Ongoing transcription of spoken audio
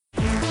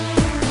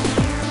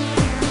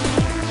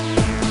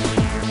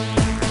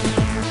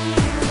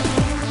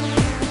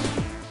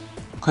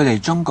距離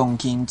中共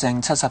建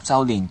政70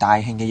週年大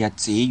慶嘅日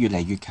子越嚟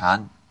越近，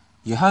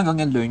而香港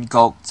嘅亂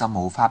局就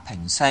無法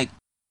平息。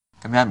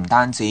咁樣唔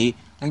單止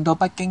令到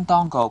北京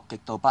當局極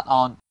度不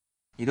安，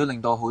亦都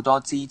令到好多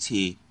支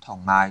持同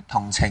埋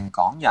同情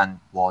港人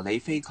和理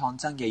非抗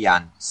爭嘅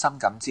人深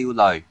感焦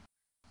慮。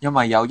因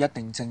為有一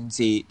定政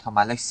治同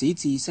埋歷史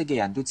知識嘅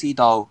人都知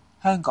道，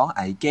香港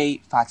危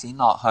機發展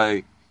落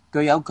去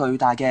具有巨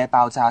大嘅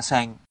爆炸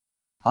性，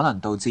可能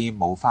導致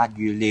無法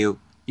預料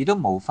亦都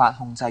無法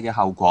控制嘅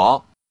後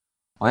果。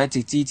我一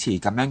直支持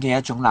咁樣嘅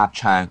一種立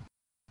場，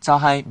就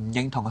係唔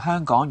認同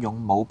香港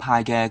勇武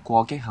派嘅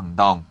過激行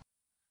動。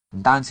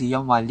唔單止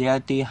因為呢一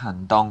啲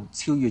行動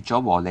超越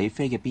咗和理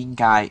非嘅邊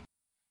界，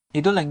亦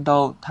都令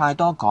到太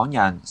多港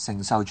人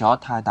承受咗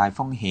太大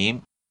風險。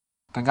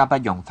更加不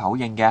容否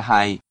認嘅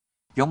係，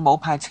勇武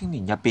派青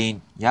年入邊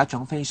有一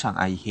種非常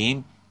危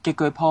險、極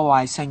具破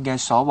壞性嘅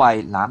所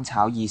謂攬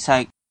炒意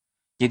識，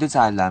亦都就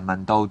係梁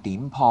文道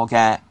點破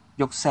嘅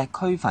玉石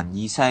俱焚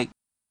意識。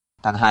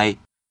但係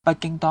北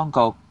京當局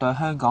對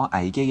香港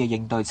危機嘅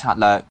應對策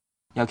略，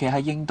尤其係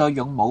應對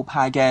勇武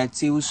派嘅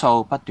招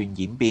數不斷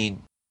演變，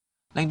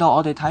令到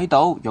我哋睇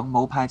到勇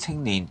武派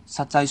青年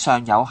實際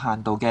上有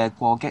限度嘅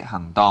過激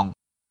行動，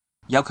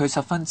有佢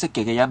十分積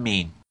極嘅一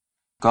面。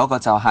嗰個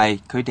就係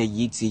佢哋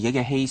以自己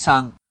嘅犧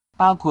牲，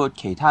包括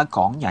其他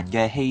港人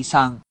嘅犧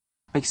牲，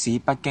迫使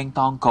北京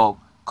當局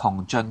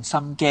窮盡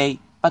心機，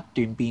不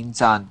斷變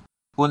陣，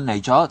換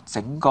嚟咗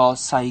整個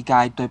世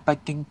界對北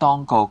京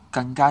當局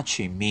更加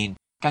全面、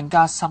更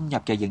加深入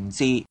嘅認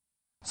知，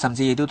甚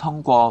至亦都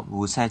通過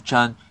胡錫進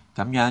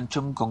咁樣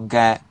中共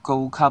嘅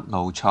高級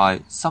奴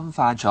才，深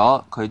化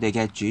咗佢哋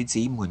嘅主子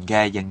們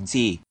嘅認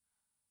知。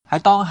喺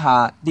當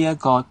下呢一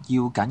個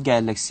要緊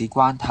嘅歷史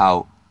關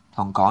頭，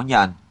同港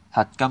人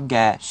核心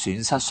嘅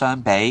損失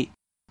相比，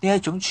呢一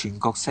種全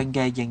局性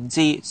嘅認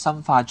知深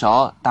化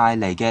咗帶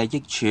嚟嘅益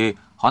處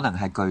可能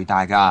係巨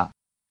大㗎。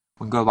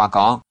換句話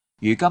講，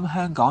如今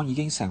香港已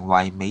經成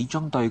為美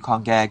中對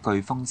抗嘅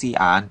颶風之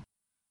眼，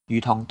如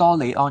同多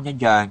里安一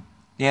樣，呢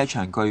一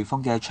場颶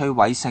風嘅摧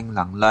毀性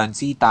能量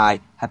之大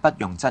係不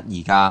容質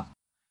疑㗎。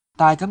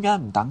但係咁樣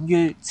唔等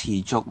於持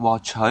續獲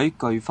取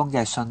颶風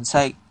嘅訊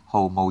息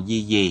毫無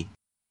意義，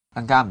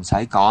更加唔使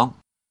講。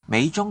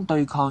美中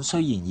對抗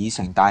雖然已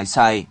成大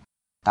勢，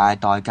但係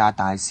代價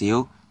大小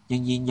仍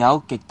然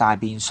有極大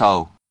變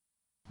數。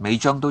美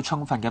中都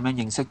充分咁樣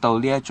認識到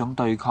呢一種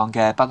對抗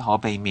嘅不可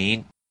避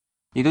免，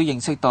亦都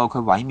認識到佢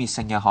毀滅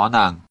性嘅可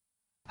能。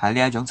喺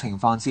呢一種情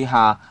況之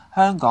下，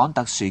香港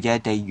特殊嘅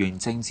地緣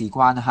政治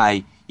關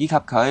係以及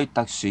佢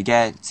特殊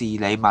嘅治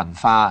理文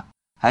化，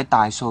喺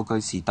大數據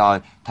時代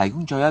提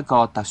供咗一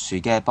個特殊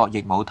嘅博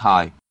弈舞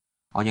台。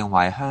我認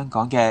為香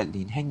港嘅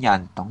年輕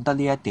人懂得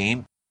呢一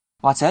點，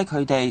或者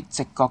佢哋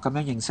直覺咁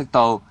樣認識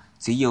到，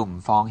只要唔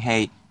放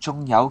棄，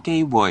仲有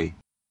機會。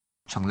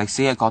從歷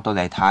史嘅角度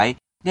嚟睇，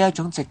呢一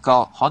種直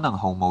覺可能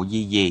毫無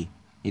意義，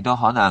亦都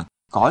可能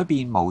改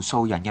變無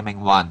數人嘅命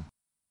運。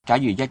假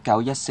如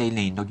1914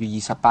年6月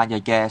28日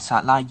嘅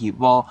薩拉熱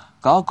窩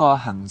嗰個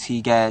行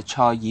刺嘅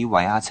塞爾維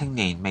亞青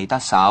年未得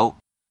手，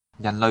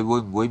人類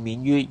會唔會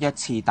免於一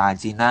次大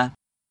戰呢？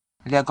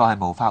呢一個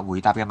係無法回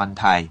答嘅問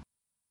題。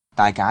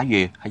但假如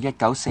喺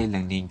1940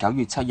年9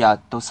月7日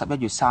到11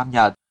月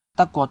3日，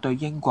德國對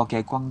英國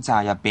嘅轟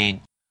炸入邊，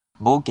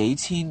冇幾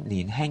千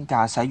年輕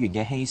駕駛員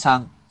嘅犧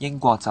牲，英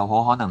國就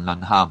好可能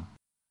淪陷。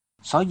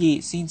所以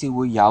先至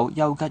會有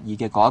丘吉爾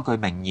嘅嗰一句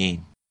名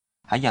言：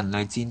喺人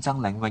類戰爭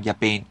領域入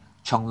邊，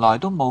從來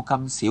都冇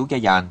咁少嘅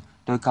人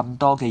對咁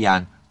多嘅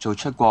人做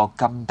出過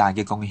咁大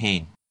嘅貢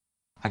獻。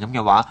係咁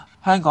嘅話，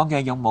香港嘅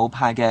勇武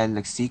派嘅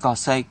歷史角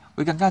色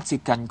會更加接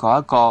近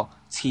嗰一個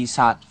刺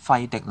殺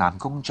費迪南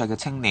公爵嘅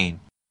青年，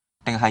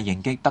定係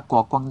迎擊德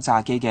國轟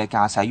炸機嘅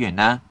駕駛員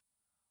呢？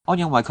我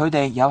認為佢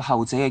哋有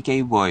後者嘅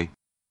機會。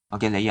我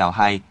嘅理由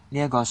係呢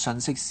一個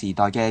信息時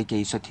代嘅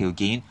技術條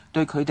件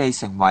對佢哋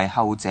成為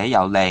後者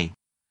有利，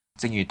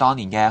正如當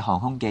年嘅航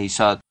空技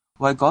術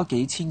為嗰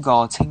幾千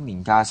個青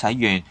年駕駛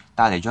員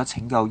帶嚟咗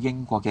拯救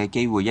英國嘅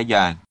機會一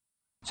樣。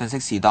信息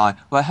時代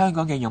為香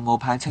港嘅勇武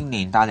派青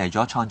年帶嚟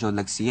咗創造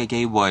歷史嘅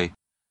機會，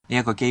呢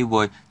一個機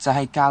會就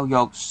係教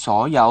育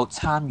所有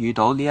參與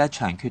到呢一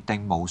場決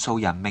定無數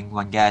人命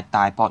運嘅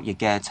大博弈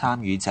嘅參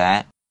與者。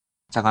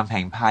習近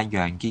平派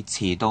楊潔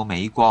篪到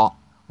美國，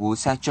胡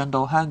錫進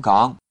到香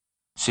港，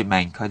說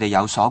明佢哋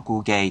有所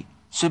顧忌，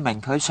說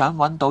明佢想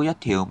揾到一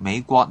條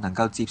美國能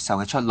夠接受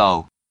嘅出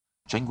路。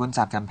儘管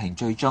習近平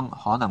最終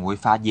可能會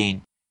發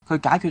現佢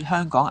解決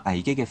香港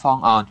危機嘅方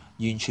案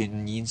完全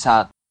唔現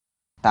實，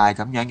但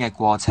係咁樣嘅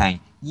過程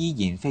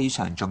依然非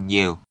常重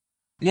要。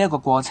呢一個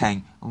過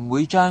程唔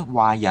會將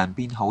壞人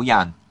變好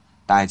人，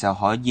但係就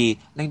可以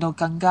令到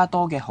更加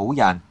多嘅好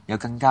人有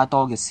更加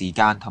多嘅時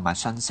間同埋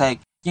信息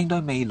應對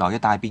未來嘅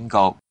大變局。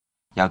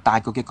由大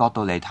局嘅角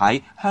度嚟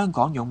睇，香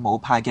港勇武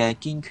派嘅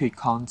堅決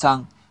抗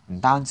爭唔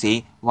單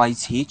止為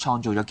此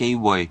創造咗機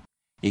會，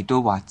亦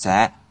都或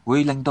者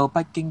會令到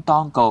北京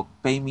當局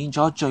避免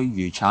咗最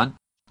愚蠢、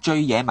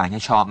最野蠻嘅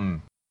錯誤。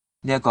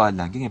呢一個係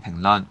梁京嘅評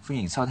論，歡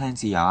迎收聽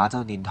自由亞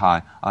洲電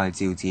台，我係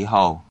趙子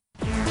浩。